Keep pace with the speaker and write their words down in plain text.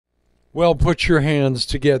Well, put your hands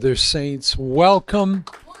together, saints. Welcome.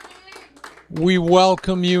 We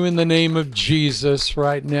welcome you in the name of Jesus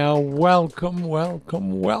right now. Welcome,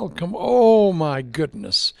 welcome, welcome. Oh, my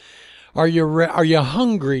goodness. Are you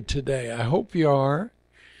hungry today? I hope you are.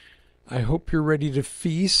 I hope you're ready to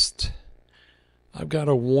feast. I've got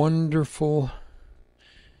a wonderful,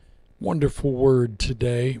 wonderful word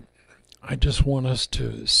today. I just want us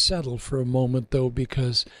to settle for a moment, though,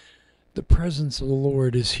 because the presence of the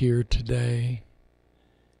Lord is here today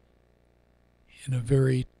in a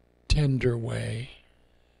very tender way,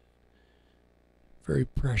 very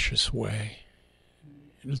precious way.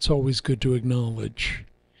 And it's always good to acknowledge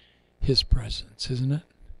His presence, isn't it?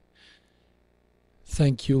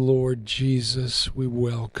 Thank you, Lord Jesus. We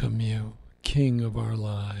welcome you, King of our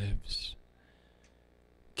lives,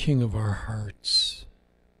 King of our hearts.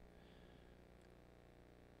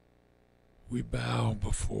 We bow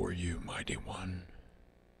before you, Mighty One.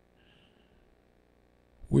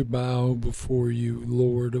 We bow before you,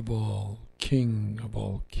 Lord of all, King of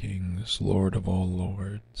all kings, Lord of all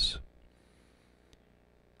lords.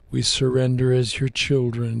 We surrender as your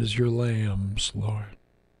children, as your lambs, Lord.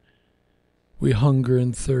 We hunger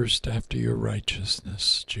and thirst after your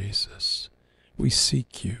righteousness, Jesus. We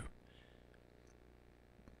seek you.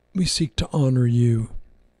 We seek to honor you,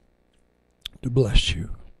 to bless you,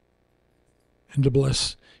 and to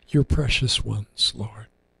bless your precious ones, Lord.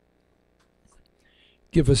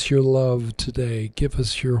 Give us your love today. Give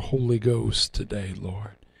us your Holy Ghost today,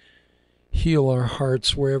 Lord. Heal our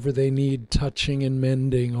hearts wherever they need touching and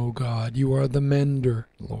mending, O God. You are the mender,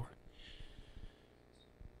 Lord.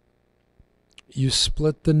 You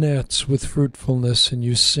split the nets with fruitfulness, and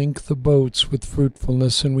you sink the boats with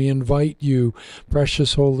fruitfulness, and we invite you,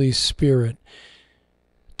 precious Holy Spirit,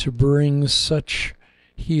 to bring such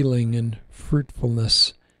healing and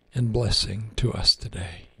fruitfulness and blessing to us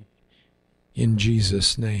today. In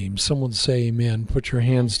Jesus' name. Someone say amen. Put your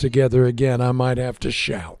hands together again. I might have to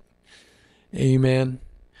shout. Amen.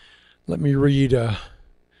 Let me read a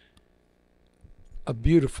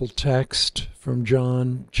beautiful text from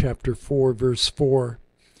John chapter 4, verse 4.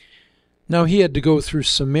 Now he had to go through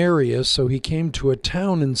Samaria, so he came to a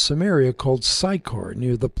town in Samaria called Sychar,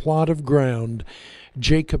 near the plot of ground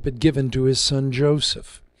Jacob had given to his son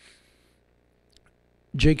Joseph.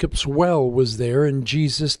 Jacob's well was there, and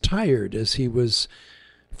Jesus, tired as he was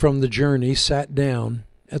from the journey, sat down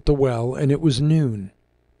at the well, and it was noon.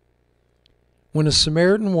 When a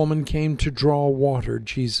Samaritan woman came to draw water,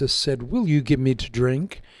 Jesus said, "Will you give me to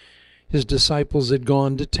drink?" His disciples had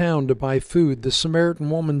gone to town to buy food. The Samaritan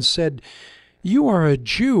woman said, "You are a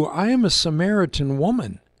Jew. I am a Samaritan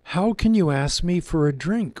woman. How can you ask me for a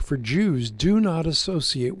drink? For Jews do not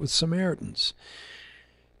associate with Samaritans."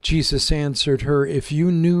 Jesus answered her, "If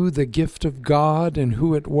you knew the gift of God and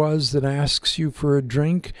who it was that asks you for a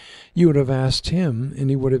drink, you would have asked him, and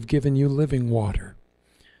he would have given you living water."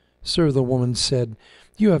 "Sir," the woman said,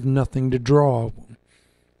 "you have nothing to draw,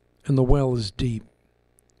 and the well is deep.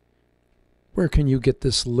 Where can you get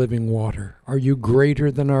this living water? Are you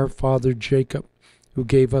greater than our father Jacob, who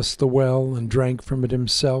gave us the well and drank from it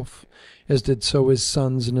himself, as did so his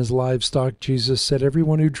sons and his livestock?" Jesus said,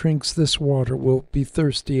 "Everyone who drinks this water will be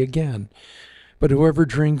thirsty again, but whoever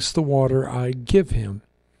drinks the water I give him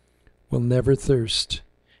will never thirst.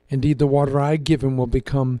 Indeed, the water I give him will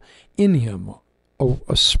become in him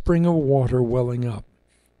a spring of water welling up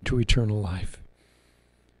to eternal life."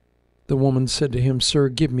 The woman said to him, "Sir,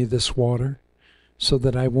 give me this water so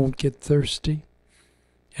that I won't get thirsty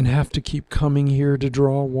and have to keep coming here to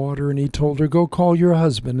draw water." And he told her, "Go call your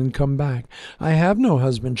husband and come back." "I have no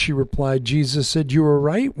husband," she replied. Jesus said, "You are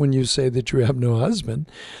right when you say that you have no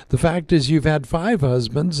husband. The fact is you've had 5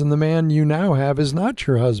 husbands, and the man you now have is not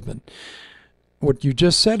your husband. What you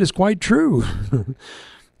just said is quite true."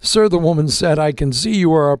 "Sir," the woman said, "I can see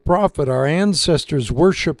you are a prophet. Our ancestors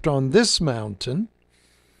worshipped on this mountain,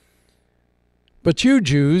 but you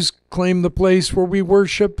Jews claim the place where we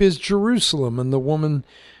worship is Jerusalem." And the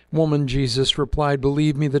woman, Jesus replied,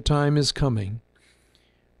 "Believe me, the time is coming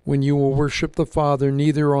when you will worship the Father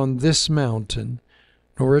neither on this mountain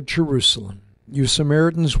nor at Jerusalem. You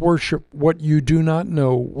Samaritans worship what you do not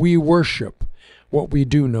know. We worship what we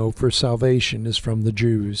do know, for salvation is from the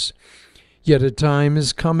Jews. Yet a time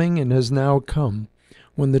is coming, and has now come,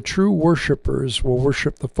 when the true worshippers will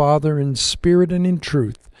worship the Father in spirit and in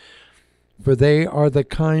truth, for they are the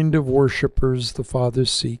kind of worshippers the Father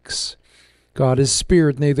seeks. God is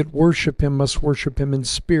spirit, and they that worship him must worship him in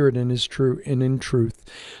spirit and in truth."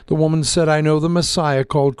 The woman said, "I know the Messiah,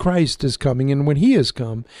 called Christ, is coming, and when he has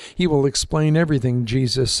come, he will explain everything."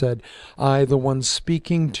 Jesus said, "I, the one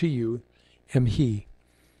speaking to you, am he."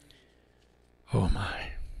 Oh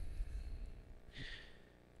my.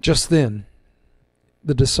 Just then,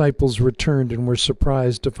 the disciples returned and were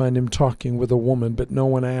surprised to find him talking with a woman, but no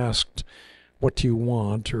one asked, "What do you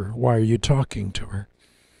want?" or "Why are you talking to her?"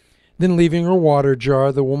 Then, leaving her water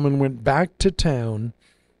jar, the woman went back to town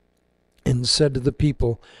and said to the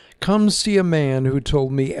people, "Come see a man who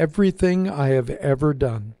told me everything I have ever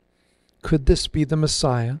done. Could this be the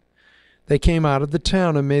Messiah?" They came out of the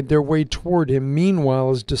town and made their way toward him.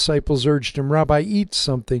 Meanwhile, his disciples urged him, "Rabbi, eat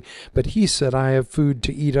something." But he said, "I have food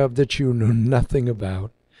to eat of that you know nothing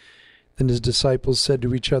about." Then his disciples said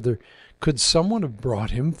to each other, "Could someone have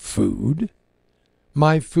brought him food?"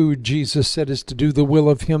 "My food," Jesus said, "is to do the will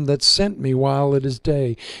of him that sent me while it is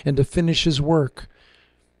day, and to finish his work."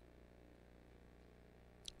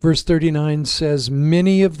 Verse 39 says,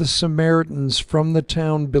 "Many of the Samaritans from the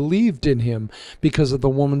town believed in him because of the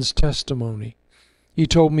woman's testimony. He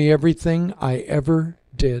told me everything I ever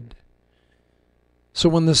did." So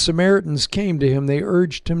when the Samaritans came to him, they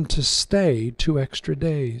urged him to stay 2 extra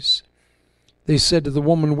days. They said to the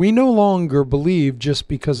woman, "We no longer believe just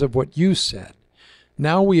because of what you said.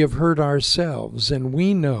 Now we have heard ourselves, and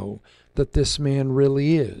we know that this man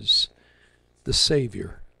really is the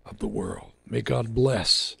Savior of the world." May God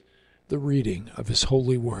bless the reading of his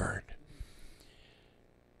holy word.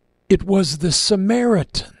 It was the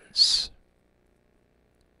Samaritans,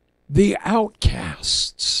 the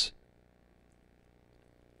outcasts,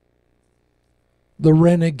 the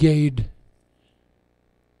renegade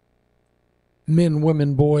men,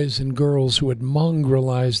 women, boys, and girls who had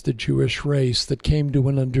mongrelized the Jewish race that came to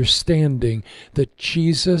an understanding that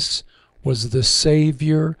Jesus was the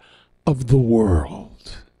Savior of the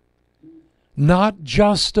world. Not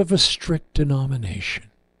just of a strict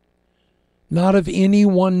denomination, not of any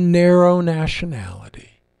one narrow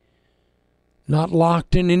nationality, not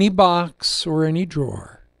locked in any box or any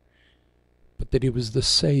drawer, but that he was the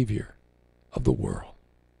Savior of the world.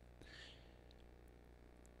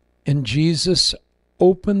 And Jesus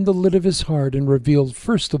opened the lid of his heart and revealed,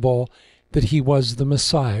 first of all, that he was the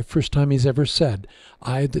Messiah. First time he's ever said,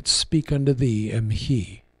 "I that speak unto thee am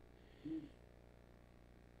he."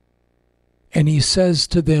 And he says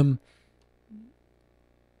to them,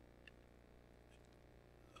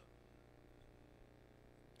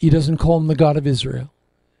 he doesn't call him the God of Israel,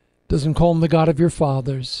 doesn't call him the God of your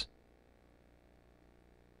fathers,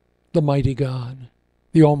 the mighty God,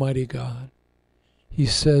 the almighty God. He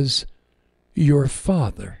says, "Your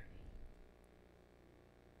Father."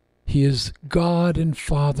 He is God and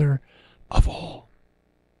Father of all.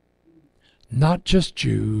 Not just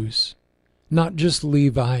Jews, not just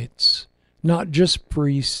Levites, not just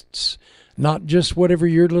priests, not just whatever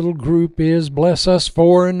your little group is, bless us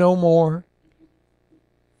for and no more.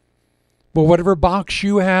 But whatever box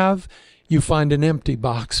you have, you find an empty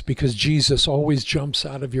box because Jesus always jumps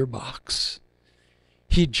out of your box.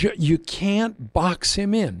 You can't box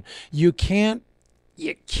him in. You can't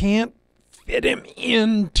fit him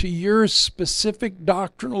into your specific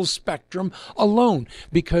doctrinal spectrum alone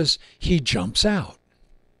because he jumps out.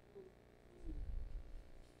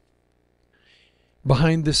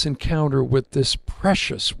 Behind this encounter with this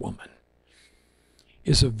precious woman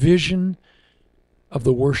is a vision of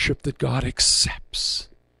the worship that God accepts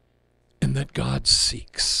and that God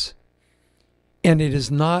seeks. And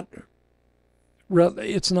it's not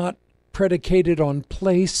predicated on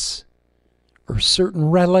place or certain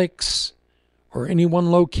relics or any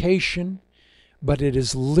one location, but it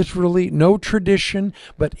is literally no tradition,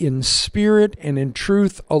 but in spirit and in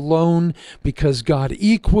truth alone, because God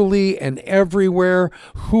equally and everywhere,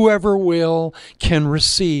 whoever will, can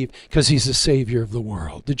receive, because he's the Savior of the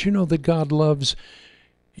world. Did you know that God loves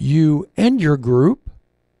you and your group,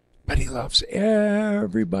 but he loves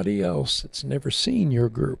everybody else that's never seen your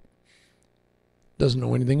group, doesn't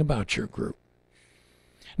know anything about your group?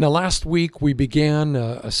 Now, last week we began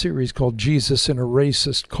a series called Jesus in a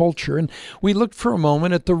Racist Culture, and we looked for a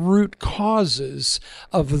moment at the root causes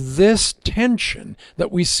of this tension that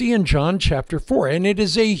we see in John chapter 4, and it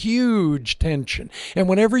is a huge tension. And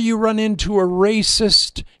whenever you run into a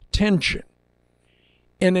racist tension,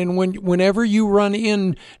 and then whenever you run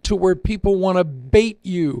into where people want to bait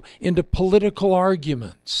you into political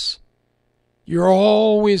arguments, you're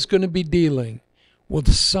always going to be dealing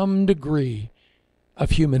with some degree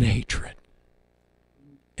of human hatred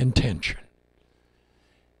and tension.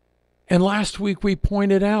 And last week we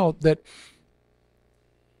pointed out that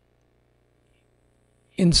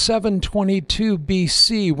in 722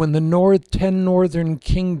 BC, when the 10 northern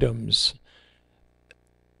kingdoms,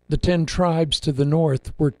 the 10 tribes to the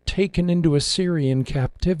north, were taken into Assyrian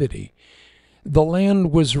captivity, the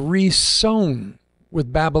land was resown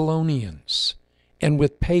with Babylonians. and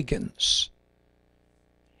with pagans.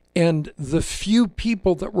 And the few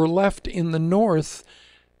people that were left in the north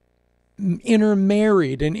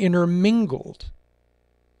intermarried and intermingled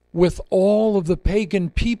with all of the pagan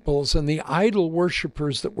peoples and the idol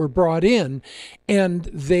worshipers that were brought in, and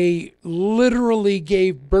they literally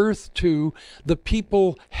gave birth to the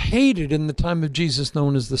people hated in the time of Jesus,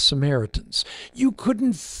 known as the Samaritans. You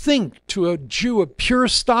couldn't think to a Jew of pure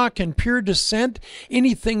stock and pure descent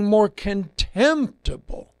anything more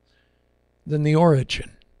contemptible than the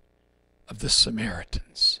origin of the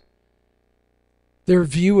Samaritans. Their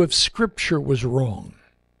view of Scripture was wrong.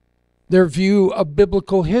 Their view of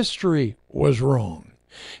biblical history was wrong.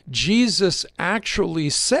 Jesus actually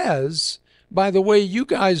says, by the way, you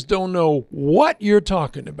guys don't know what you're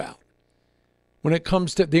talking about. When it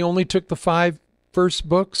comes to, they only took the 5 first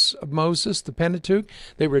books of Moses, the Pentateuch.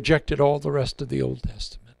 They rejected all the rest of the Old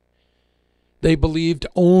Testament. They believed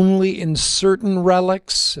only in certain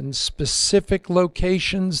relics and specific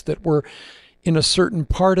locations that were in a certain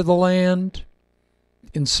part of the land,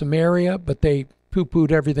 in Samaria, but they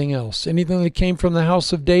poo-pooed everything else. Anything that came from the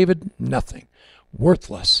house of David, nothing.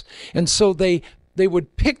 Worthless. And so they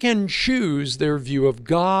would pick and choose. Their view of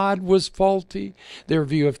God was faulty. Their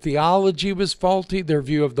view of theology was faulty. Their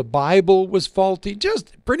view of the Bible was faulty.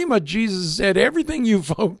 Just pretty much Jesus said, everything you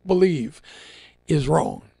folk believe is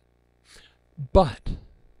wrong. But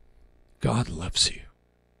God loves you.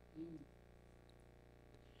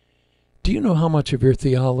 Do you know how much of your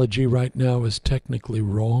theology right now is technically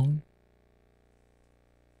wrong?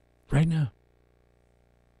 Right now.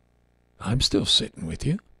 I'm still sitting with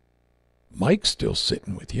you. Mike's still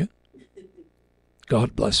sitting with you.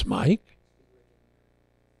 God bless Mike.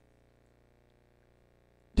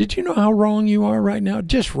 Did you know how wrong you are right now?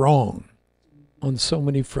 Just wrong on so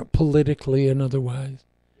many fronts, politically and otherwise.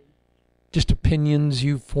 Just opinions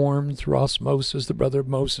you've formed through osmosis, the brother of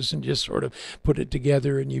Moses, and just sort of put it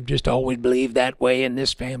together, and you've just always believed that way in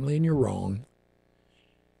this family, and you're wrong.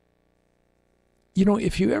 You know,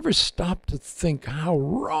 if you ever stop to think how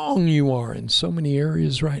wrong you are in so many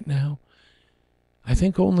areas right now, I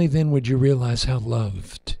think only then would you realize how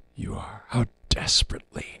loved you are, how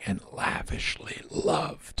desperately and lavishly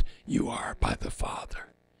loved you are by the Father.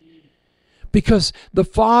 Because the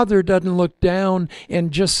Father doesn't look down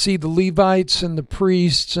and just see the Levites and the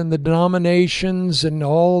priests and the denominations and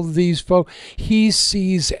all these folk. He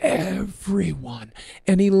sees everyone,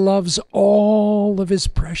 and He loves all of His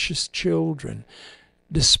precious children,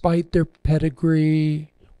 despite their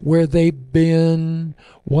pedigree, where they've been,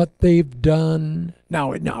 what they've done.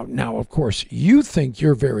 Now, of course, you think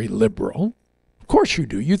you're very liberal. Of course you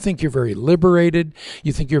do. You think you're very liberated.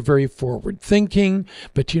 You think you're very forward thinking.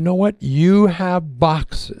 But you know what? You have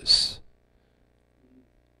boxes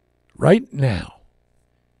right now.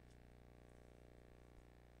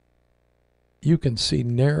 You can see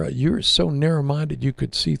narrow. You're so narrow-minded you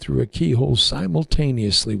could see through a keyhole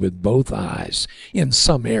simultaneously with both eyes in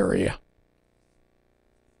some area.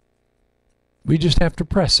 We just have to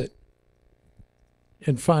press it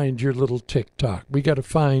and find your little tick-tock. We got to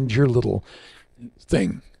find your little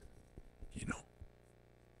thing, you know.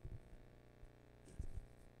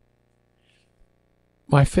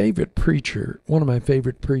 My favorite preacher, one of my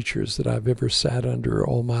favorite preachers that I've ever sat under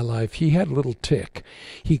all my life, he had a little tick.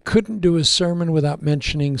 He couldn't do a sermon without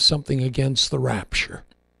mentioning something against the rapture.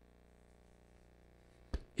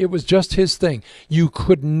 It was just his thing. You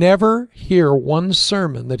could never hear one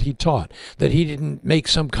sermon that he taught that he didn't make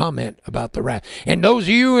some comment about the rapture. And those of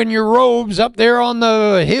you in your robes up there on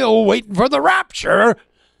the hill waiting for the rapture,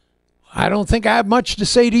 I don't think I have much to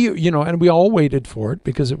say to you. You know, and we all waited for it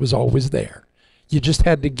because it was always there. You just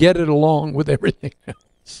had to get it along with everything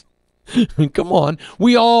else. Come on.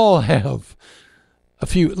 We all have a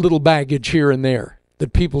few little baggage here and there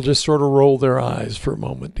that people just sort of roll their eyes for a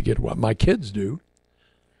moment to get what my kids do.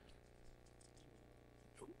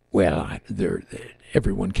 Well,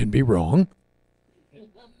 everyone can be wrong.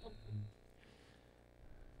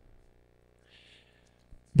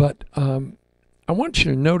 But I want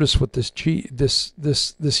you to notice what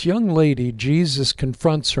this young lady, Jesus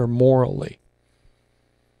confronts her morally.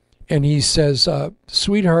 And he says,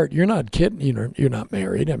 sweetheart, you're not kidding. You're not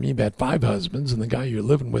married. I mean, you've had 5 husbands, and the guy you're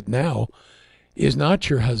living with now is not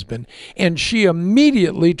your husband. And she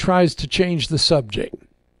immediately tries to change the subject.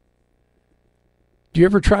 Do you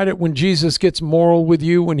ever try it when Jesus gets moral with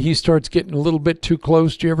you, when he starts getting a little bit too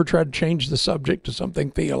close? Do you ever try to change the subject to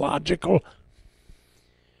something theological?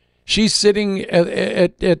 She's sitting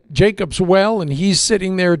at Jacob's well, and he's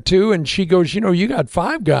sitting there too, and she goes, you got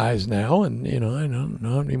 5 guys now, and, I don't know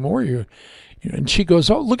how many more you. And she goes,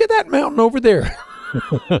 oh, look at that mountain over there.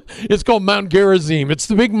 It's called Mount Gerizim. It's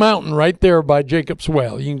the big mountain right there by Jacob's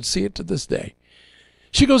Well. You can see it to this day.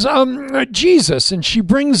 She goes, Jesus, and she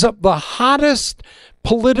brings up the hottest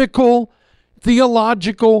political,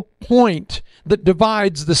 theological point that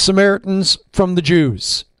divides the Samaritans from the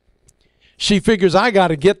Jews. She figures, I got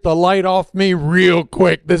to get the light off me real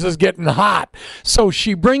quick. This is getting hot. So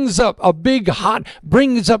she brings up a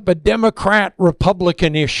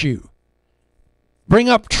Democrat-Republican issue. Bring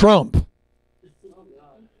up Trump.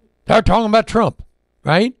 Start talking about Trump,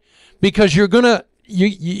 right? Because you're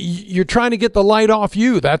trying to get the light off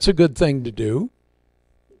you. That's a good thing to do.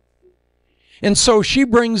 And so she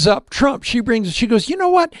brings up Trump. She goes, you know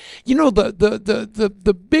what? You know,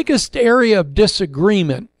 the biggest area of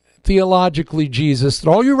disagreement theologically, Jesus, that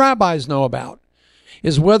all you rabbis know about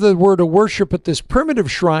is whether we're to worship at this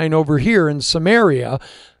primitive shrine over here in Samaria,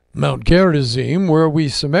 Mount Gerizim, where we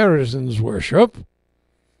Samaritans worship,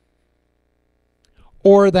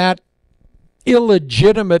 or that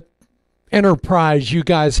illegitimate enterprise you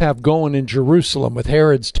guys have going in Jerusalem with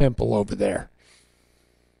Herod's temple over there.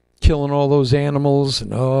 Killing all those animals,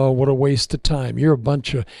 and oh, what a waste of time. You're a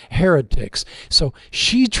bunch of heretics. So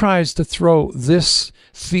she tries to throw this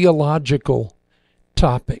theological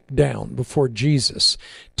topic down before Jesus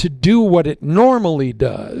to do what it normally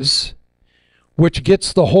does, which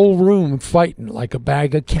gets the whole room fighting like a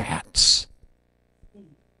bag of cats.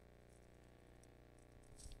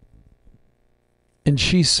 And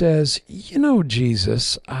she says, you know,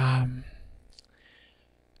 Jesus,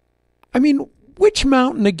 which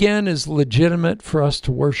mountain again is legitimate for us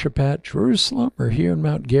to worship at? Jerusalem or here in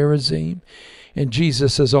Mount Gerizim? And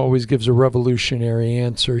Jesus, as always, gives a revolutionary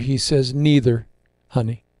answer. He says, neither,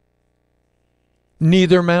 honey.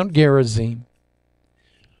 Neither Mount Gerizim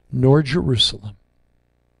nor Jerusalem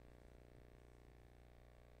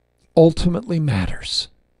ultimately matters.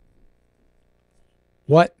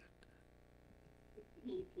 What?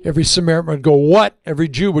 Every Samaritan would go, what? Every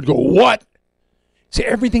Jew would go, what? See,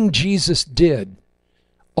 everything Jesus did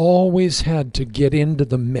always had to get into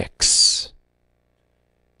the mix.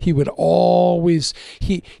 He would always,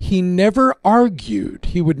 he never argued.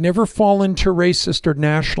 He would never fall into racist or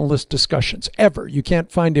nationalist discussions, ever. You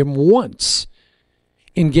can't find him once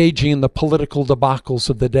engaging in the political debacles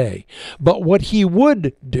of the day. But what he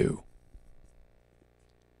would do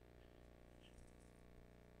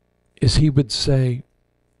is he would say,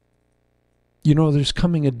 you know, there's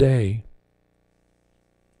coming a day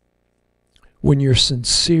when your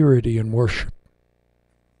sincerity in worship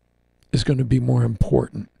is going to be more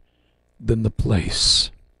important than the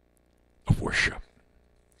place of worship.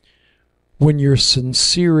 When your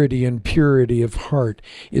sincerity and purity of heart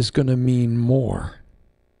is going to mean more.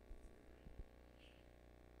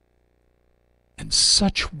 And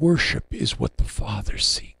such worship is what the Father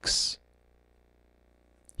seeks.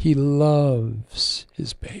 He loves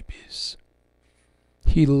his babies.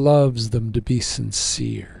 He loves them to be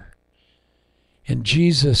sincere. And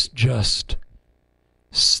Jesus just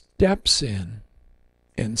steps in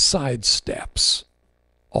and sidesteps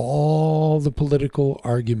all the political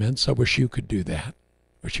arguments. I wish you could do that.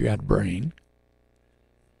 Wish you had a brain.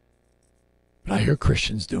 But I hear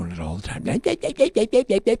Christians doing it all the time.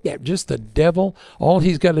 Just the devil. All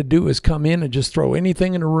he's got to do is come in and just throw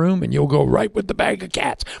anything in a room and you'll go right with the bag of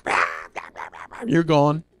cats. You're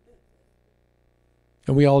gone.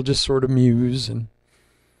 And we all just sort of muse. And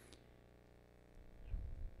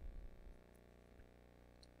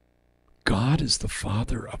God is the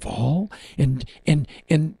Father of all. And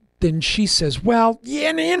then she says, well,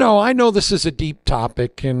 yeah, you know, I know this is a deep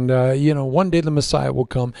topic, and, you know, one day the Messiah will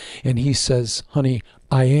come. And he says, honey,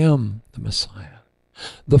 I am the Messiah.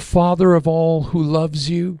 The Father of all who loves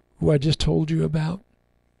you, who I just told you about,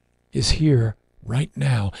 is here right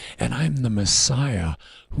now. And I'm the Messiah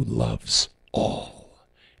who loves all.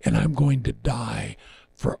 And I'm going to die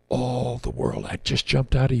for all the world. I just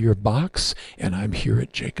jumped out of your box, and I'm here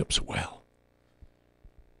at Jacob's Well.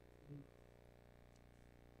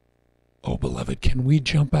 Oh, beloved, can we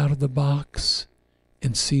jump out of the box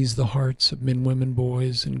and seize the hearts of men, women,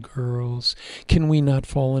 boys, and girls? Can we not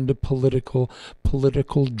fall into political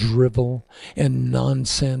drivel and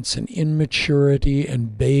nonsense and immaturity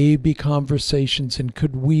and baby conversations? And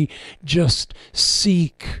could we just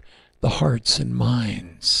seek the hearts and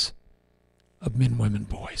minds of men, women,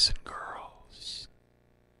 boys, and girls?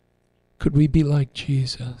 Could we be like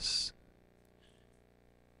Jesus?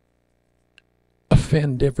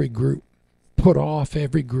 Offend every group, put off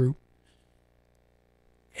every group,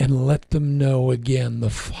 and let them know again the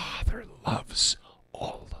Father loves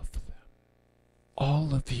all of them,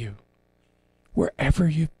 all of you, wherever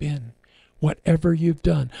you've been, whatever you've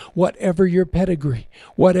done, whatever your pedigree,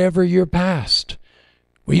 whatever your past.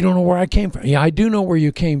 Well, you don't know where I came from. Yeah, I do know where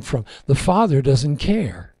you came from. The Father doesn't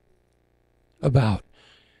care about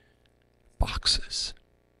boxes.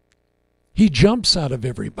 He jumps out of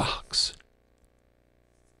every box.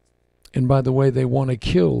 And by the way, they want to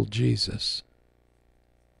kill Jesus.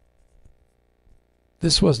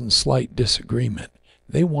 This wasn't slight disagreement.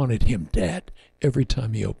 They wanted him dead every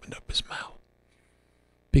time he opened up his mouth,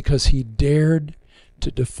 because he dared to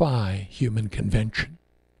defy human convention.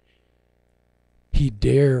 He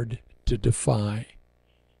dared to defy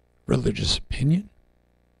religious opinion.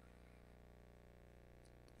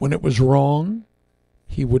 When it was wrong,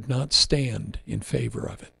 he would not stand in favor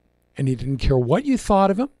of it. And he didn't care what you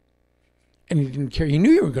thought of him. And he didn't care. He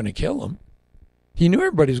knew you were going to kill him. He knew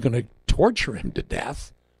everybody was going to torture him to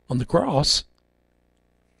death on the cross.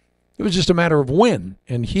 It was just a matter of when,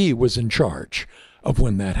 and he was in charge of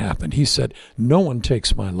when that happened. He said, "No one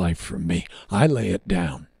takes my life from me. I lay it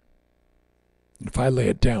down. And if I lay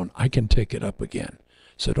it down, I can take it up again.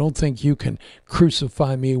 So don't think you can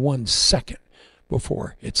crucify me 1 second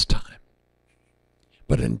before it's time."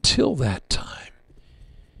 But until that time,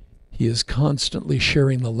 he is constantly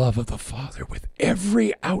sharing the love of the Father with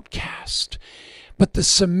every outcast. But the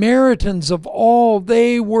Samaritans of all,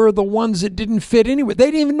 they were the ones that didn't fit anywhere.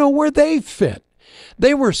 They didn't even know where they fit.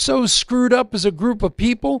 They were so screwed up as a group of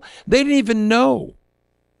people, they didn't even know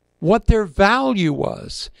what their value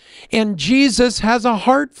was. And Jesus has a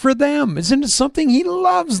heart for them. Isn't it something? He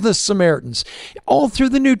loves the Samaritans. All through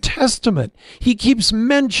the New Testament, he keeps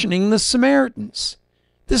mentioning the Samaritans.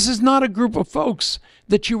 This is not a group of folks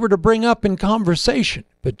that you were to bring up in conversation,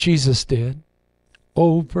 but Jesus did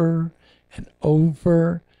over and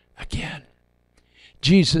over again.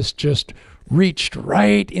 Jesus just reached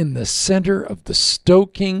right in the center of the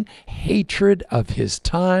stoking hatred of his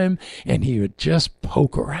time, and he would just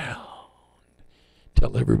poke around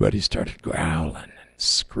till everybody started growling and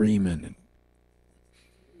screaming.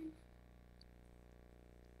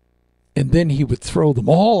 And then he would throw them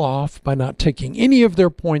all off by not taking any of their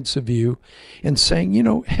points of view and saying,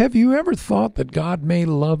 have you ever thought that God may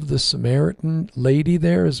love the Samaritan lady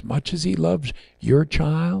there as much as he loves your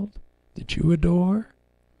child that you adore?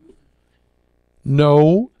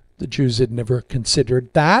 No, the Jews had never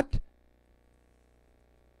considered that.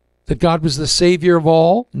 That God was the Savior of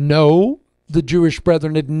all? No, the Jewish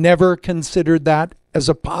brethren had never considered that as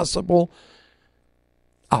a possible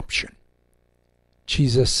option.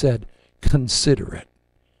 Jesus said, consider it,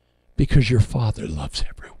 because your Father loves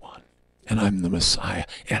everyone, and I'm the Messiah,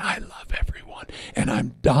 and I love everyone, and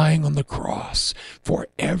I'm dying on the cross for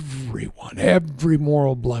everyone, every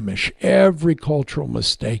moral blemish, every cultural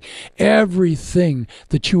mistake, everything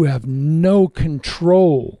that you have no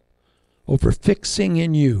control over fixing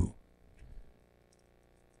in you.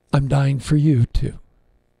 I'm dying for you too.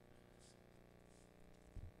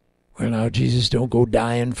 Well, now, Jesus, don't go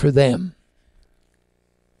dying for them.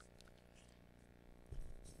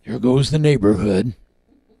 Here goes the neighborhood.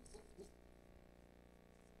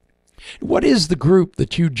 What is the group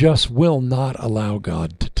that you just will not allow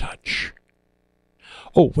God to touch?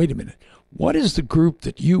 Oh, wait a minute. What is the group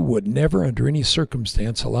that you would never under any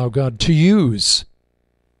circumstance allow God to use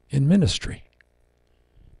in ministry?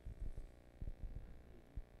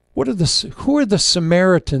 Who are the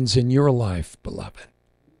Samaritans in your life, beloved?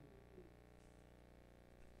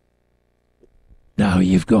 Now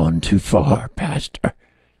you've gone too far, Pastor.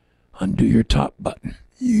 Undo your top button.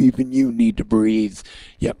 Even you need to breathe.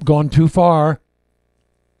 Yep, gone too far.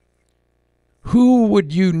 Who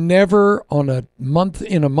would you never in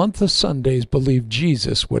a month of Sundays believe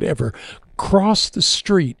Jesus would ever cross the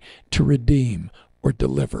street to redeem or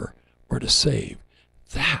deliver or to save?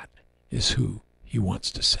 That is who he wants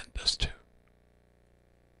to send us to.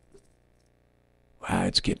 Wow,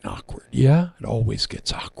 it's getting awkward. Yeah, it always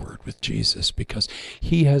gets awkward with Jesus because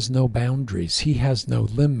he has no boundaries. He has no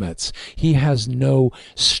limits. He has no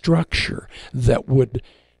structure that would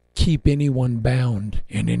keep anyone bound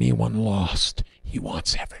and anyone lost. He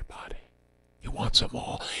wants everybody. He wants them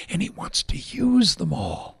all. And he wants to use them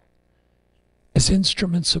all as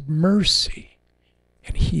instruments of mercy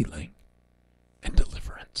and healing and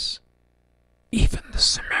deliverance. Even the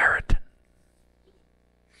Samaritan.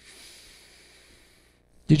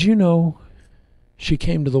 Did you know she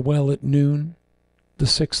came to the well at noon, the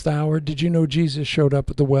 6th hour? Did you know Jesus showed up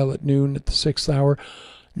at the well at noon at the 6th hour?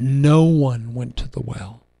 No one went to the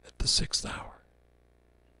well at the 6th hour.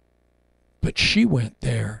 But she went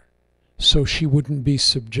there so she wouldn't be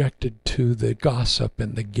subjected to the gossip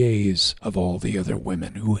and the gaze of all the other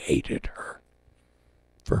women who hated her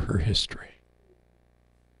for her history.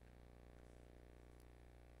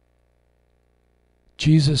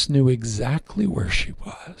 Jesus knew exactly where she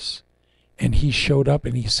was. And he showed up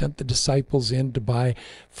and he sent the disciples in to buy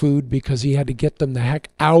food because he had to get them the heck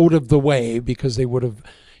out of the way because they would have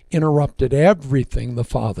interrupted everything the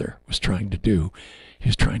Father was trying to do. He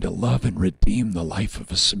was trying to love and redeem the life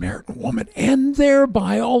of a Samaritan woman and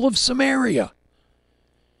thereby all of Samaria.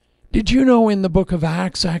 Did you know in the book of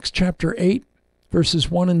Acts, Acts chapter 8, verses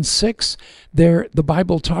 1 and 6, there the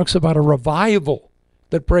Bible talks about a revival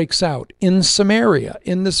that breaks out in Samaria,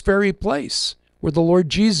 in this very place where the Lord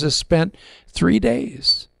Jesus spent 3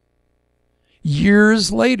 days.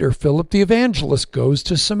 Years later, Philip the evangelist goes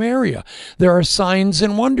to Samaria. There are signs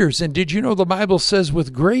and wonders. And did you know the Bible says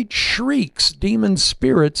with great shrieks, demon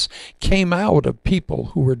spirits came out of people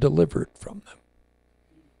who were delivered from them.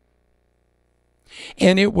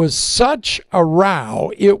 And it was such a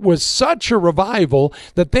row, it was such a revival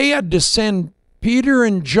that they had to send Peter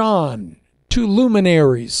and John, 2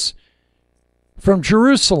 luminaries from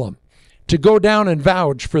Jerusalem, to go down and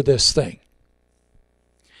vouch for this thing.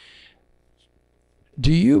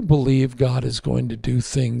 Do you believe God is going to do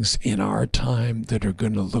things in our time that are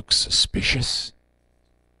going to look suspicious?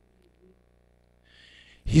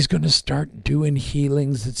 He's going to start doing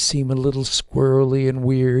healings that seem a little squirrely and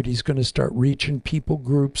weird. He's going to start reaching people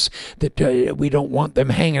groups that we don't want them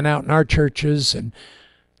hanging out in our churches. And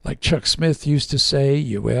like Chuck Smith used to say,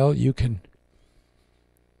 you can.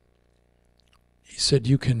 He said,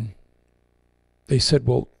 you can. They said,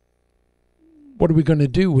 well, what are we going to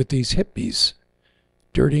do with these hippies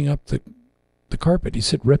dirtying up the carpet? He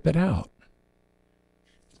said, rip it out.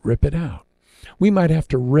 Rip it out. We might have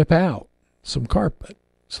to rip out some carpet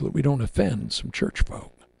so that we don't offend some church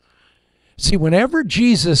folk. See, whenever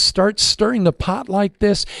Jesus starts stirring the pot like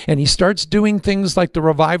this and he starts doing things like the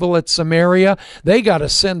revival at Samaria, they got to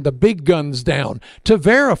send the big guns down to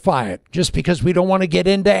verify it, just because we don't want to get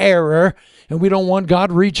into error and we don't want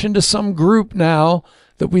God reaching to some group now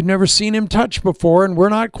that we've never seen him touch before, and we're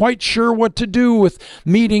not quite sure what to do with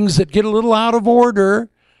meetings that get a little out of order.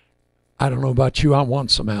 I don't know about you, I want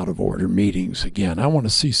some out of order meetings again. I want to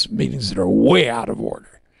see some meetings that are way out of order.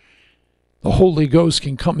 The Holy Ghost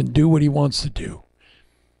can come and do what he wants to do,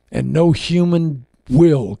 and no human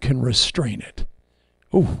will can restrain it.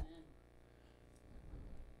 Ooh.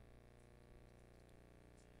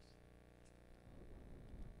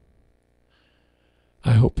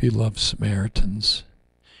 I hope you love Samaritans.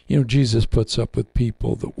 You know, Jesus puts up with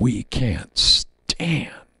people that we can't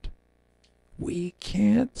stand. We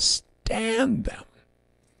can't stand them.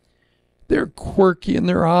 They're quirky and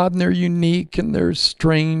they're odd and they're unique and they're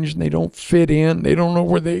strange and they don't fit in. They don't know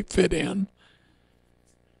where they fit in.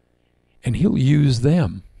 And he'll use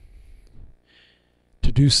them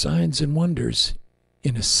to do signs and wonders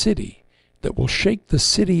in a city that will shake the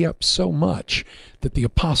city up so much that the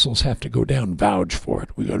apostles have to go down and vouch for it.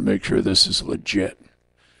 We got to make sure this is legit.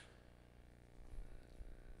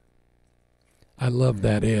 I love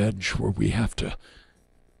that edge where we have to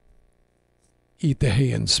eat the hay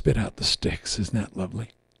and spit out the sticks. Isn't that lovely?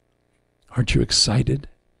 Aren't you excited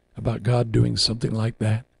about God doing something like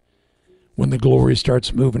that? When the glory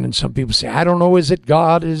starts moving and some people say, I don't know, is it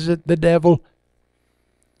God? Is it the devil?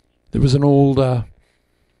 There was an old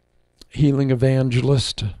healing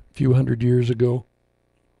evangelist a few hundred years ago.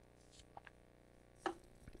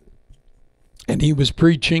 And he was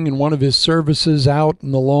preaching in one of his services out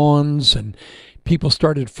in the lawns, and people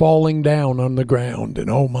started falling down on the ground, and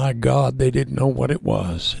oh my God, they didn't know what it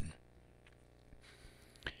was.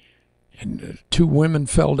 And 2 women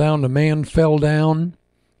fell down, a man fell down,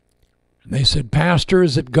 and they said, Pastor,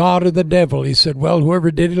 is it God or the devil? He said, well,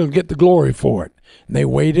 whoever did it will get the glory for it. And they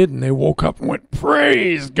waited, and they woke up and went,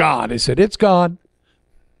 praise God. He said, it's God.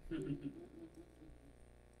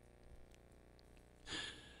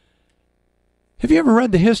 Have you ever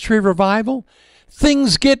read the history of revival?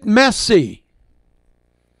 Things get messy.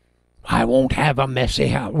 I won't have a messy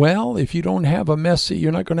house. Well, if you don't have a messy,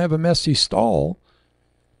 you're not going to have a messy stall,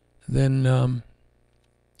 then you're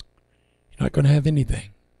not going to have anything.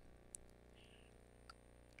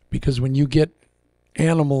 Because when you get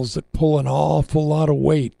animals that pull an awful lot of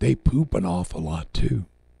weight, they poop an awful lot too.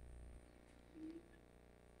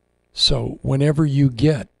 So whenever you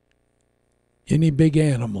get any big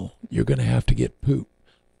animal, you're going to have to get poop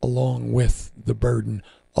along with the burden,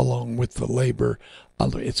 along with the labor.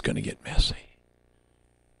 It's going to get messy.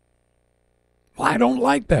 Well, I don't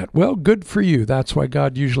like that. Well, good for you. That's why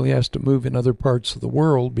God usually has to move in other parts of the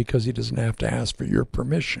world, because he doesn't have to ask for your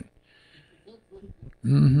permission.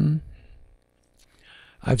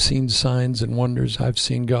 I've seen signs and wonders. I've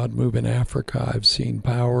seen God move in Africa. I've seen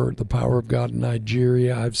the power of God in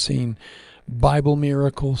Nigeria. I've seen Bible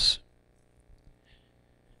miracles.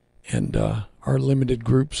 And our limited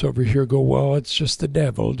groups over here go, well, it's just the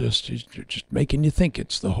devil, just making you think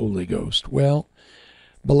it's the Holy Ghost. Well,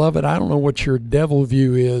 beloved, I don't know what your devil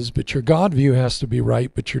view is, but your God view has to be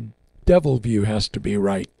right, but your devil view has to be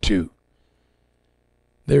right too.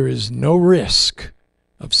 There is no risk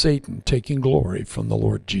of Satan taking glory from the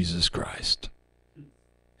Lord Jesus Christ.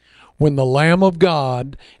 When the Lamb of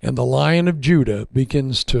God and the Lion of Judah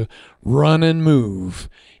begins to run and move,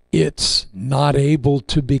 it's not able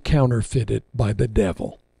to be counterfeited by the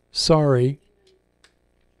devil. Sorry.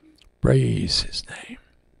 Praise his name.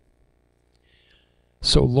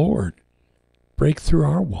 So, Lord, break through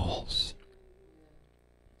our walls.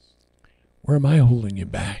 Where am I holding you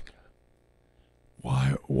back?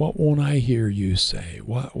 Why? What won't I hear you say?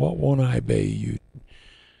 What won't I obey you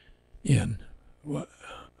in? Who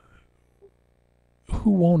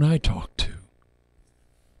won't I talk to?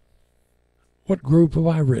 What group have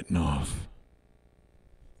I written off?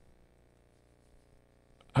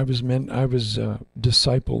 I was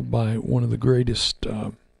discipled by one of the greatest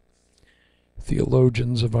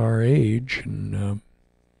theologians of our age, and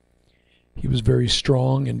he was very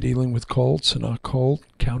strong in dealing with cults and occult,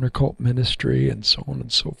 counter-cult ministry, and so on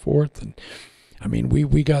and so forth. And I mean,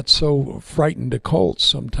 we got so frightened of cults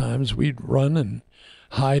sometimes we'd run and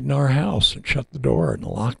hide in our house and shut the door and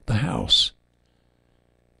lock the house.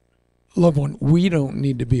 Loved one, we don't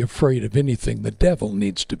need to be afraid of anything. The devil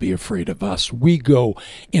needs to be afraid of us. We go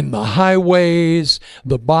in the highways,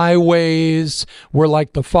 the byways. We're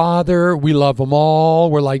like the Father. We love them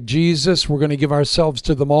all. We're like Jesus. We're going to give ourselves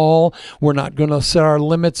to them all. We're not going to set our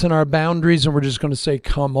limits and our boundaries, and we're just going to say,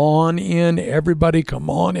 come on in, everybody, come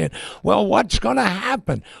on in. Well, what's going to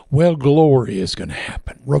happen? Well, glory is going to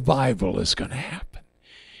happen. Revival is going to happen.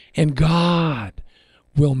 And God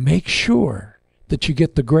will make sure that you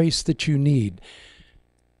get the grace that you need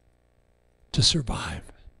to survive.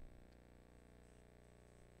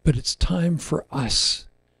 But it's time for us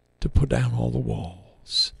to put down all the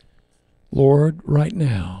walls. Lord, right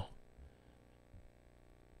now,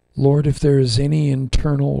 Lord, if there is any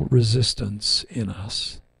internal resistance in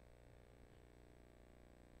us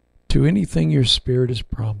to anything your Spirit is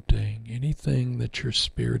prompting, anything that your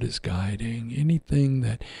Spirit is guiding, anything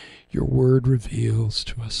that your Word reveals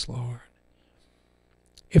to us, Lord.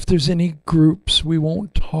 If there's any groups we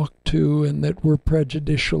won't talk to and that we're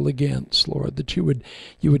prejudicial against, Lord, that you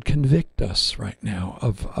would convict us right now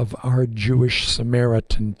of our Jewish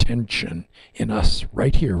Samaritan tension in us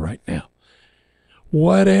right here, right now.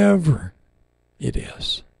 Whatever it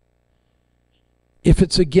is. If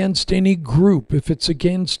it's against any group, if it's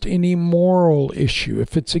against any moral issue,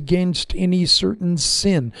 if it's against any certain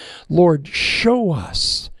sin, Lord, show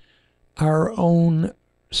us our own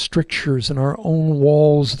strictures and our own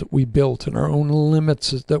walls that we built and our own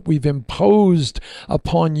limits that we've imposed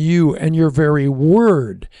upon you and your very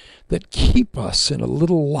word that keep us in a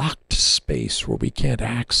little locked space where we can't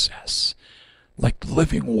access, like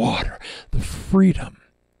living water, the freedom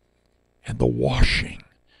and the washing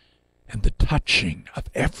and the touching of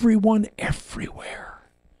everyone everywhere.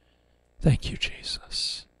 Thank you,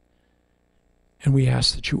 Jesus. And we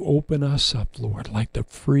ask that you open us up, Lord, like the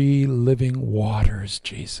free living waters,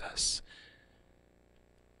 Jesus,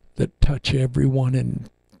 that touch everyone and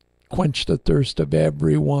quench the thirst of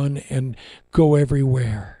everyone and go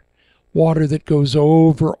everywhere. Water that goes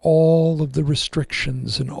over all of the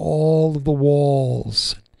restrictions and all of the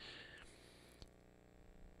walls.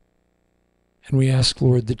 And we ask,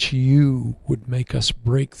 Lord, that you would make us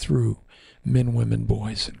break through men, women,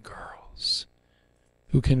 boys, and girls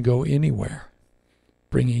who can go anywhere,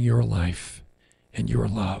 bringing your life and your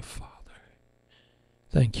love, Father.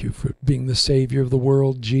 Thank you for being the Savior of the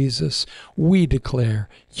world, Jesus. We declare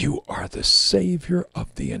you are the Savior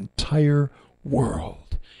of the entire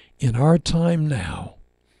world. In our time now,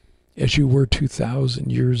 as you were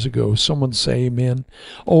 2,000 years ago, someone say amen.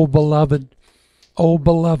 Oh, beloved,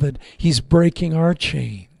 he's breaking our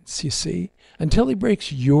chains, you see. Until he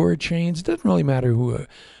breaks your chains, it doesn't really matter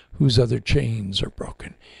whose other chains are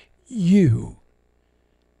broken. You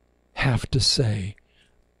have to say,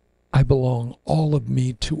 I belong all of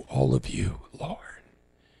me to all of you, Lord.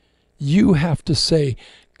 You have to say,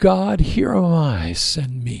 God, here am I,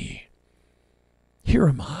 send me. Here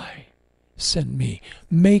am I, send me.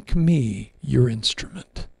 Make me your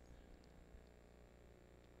instrument.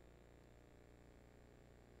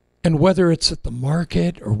 And whether it's at the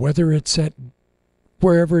market or whether it's at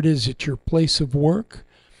wherever it is at your place of work,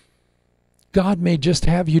 God may just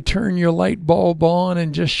have you turn your light bulb on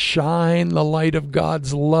and just shine the light of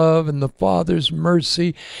God's love and the Father's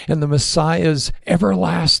mercy and the Messiah's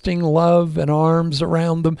everlasting love and arms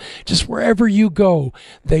around them. Just wherever you go,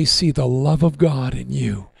 they see the love of God in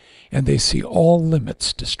you, and they see all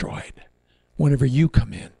limits destroyed. Whenever you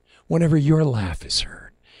come in, whenever your laugh is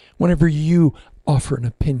heard, whenever you offer an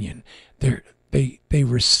opinion, they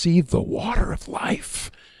receive the water of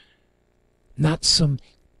life, not some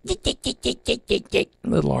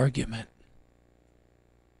little argument.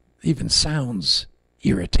 Even sounds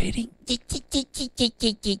irritating.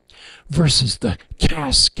 Versus the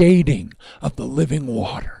cascading of the living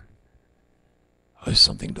water. There's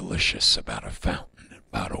something delicious about a fountain,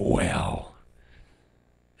 about a well.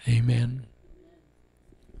 Amen.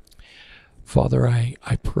 Father, I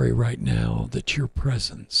pray right now that your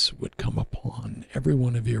presence would come upon every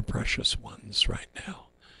one of your precious ones right now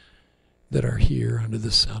that are here under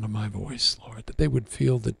the sound of my voice, Lord, that they would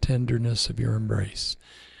feel the tenderness of your embrace,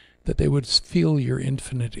 that they would feel your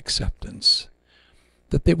infinite acceptance,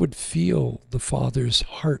 that they would feel the Father's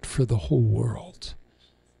heart for the whole world,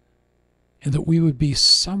 and that we would be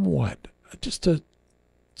somewhat, just a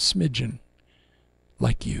smidgen,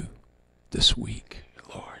 like you this week,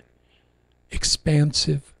 Lord.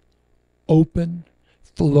 Expansive, open,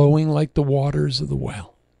 flowing like the waters of the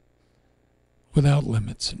well, without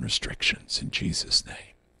limits and restrictions, in Jesus'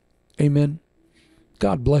 name. Amen.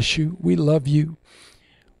 God bless you. We love you.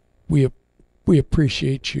 We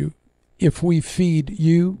appreciate you. If we feed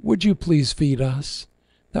you, would you please feed us?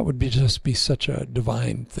 That would just be such a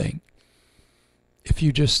divine thing. If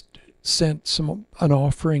you just sent an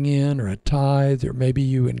offering in, or a tithe, or maybe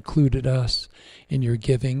you included us in your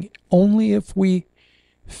giving, only if we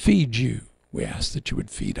feed you, we ask that you would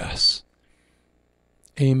feed us.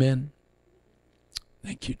 Amen.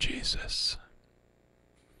 Thank you, Jesus.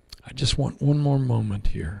 I just want one more moment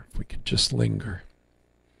here, if we could just linger.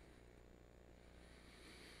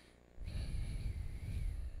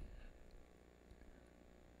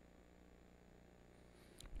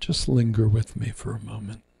 Just linger with me for a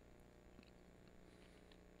moment.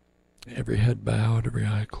 Every head bowed, every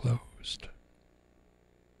eye closed.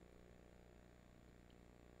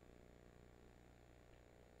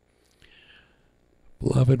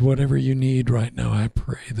 Beloved, whatever you need right now, I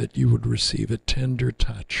pray that you would receive a tender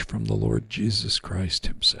touch from the Lord Jesus Christ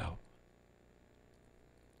himself.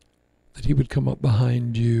 That he would come up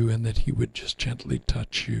behind you and that he would just gently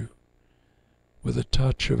touch you with a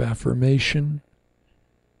touch of affirmation,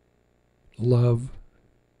 love,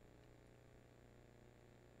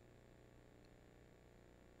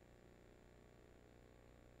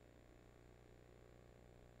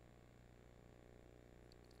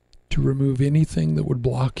 to remove anything that would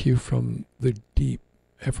block you from the deep,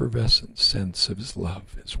 effervescent sense of his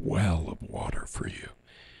love, his well of water for you.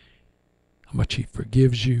 How much he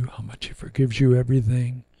forgives you, how much he forgives you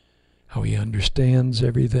everything, how he understands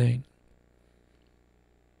everything,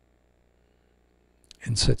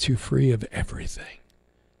 and sets you free of everything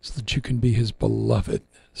so that you can be his beloved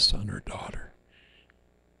son or daughter.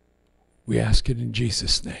 We ask it in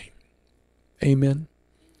Jesus' name. Amen.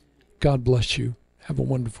 God bless you. Have a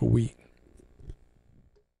wonderful week.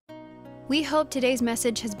 We hope today's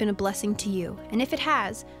message has been a blessing to you, and if it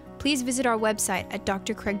has, please visit our website at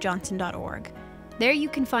drcraigjohnson.org. There you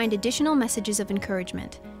can find additional messages of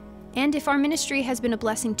encouragement. And if our ministry has been a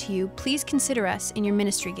blessing to you, please consider us in your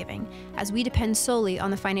ministry giving, as we depend solely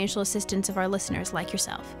on the financial assistance of our listeners like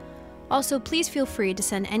yourself. Also, please feel free to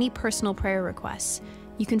send any personal prayer requests.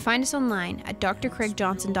 You can find us online at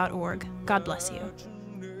drcraigjohnson.org. God bless you.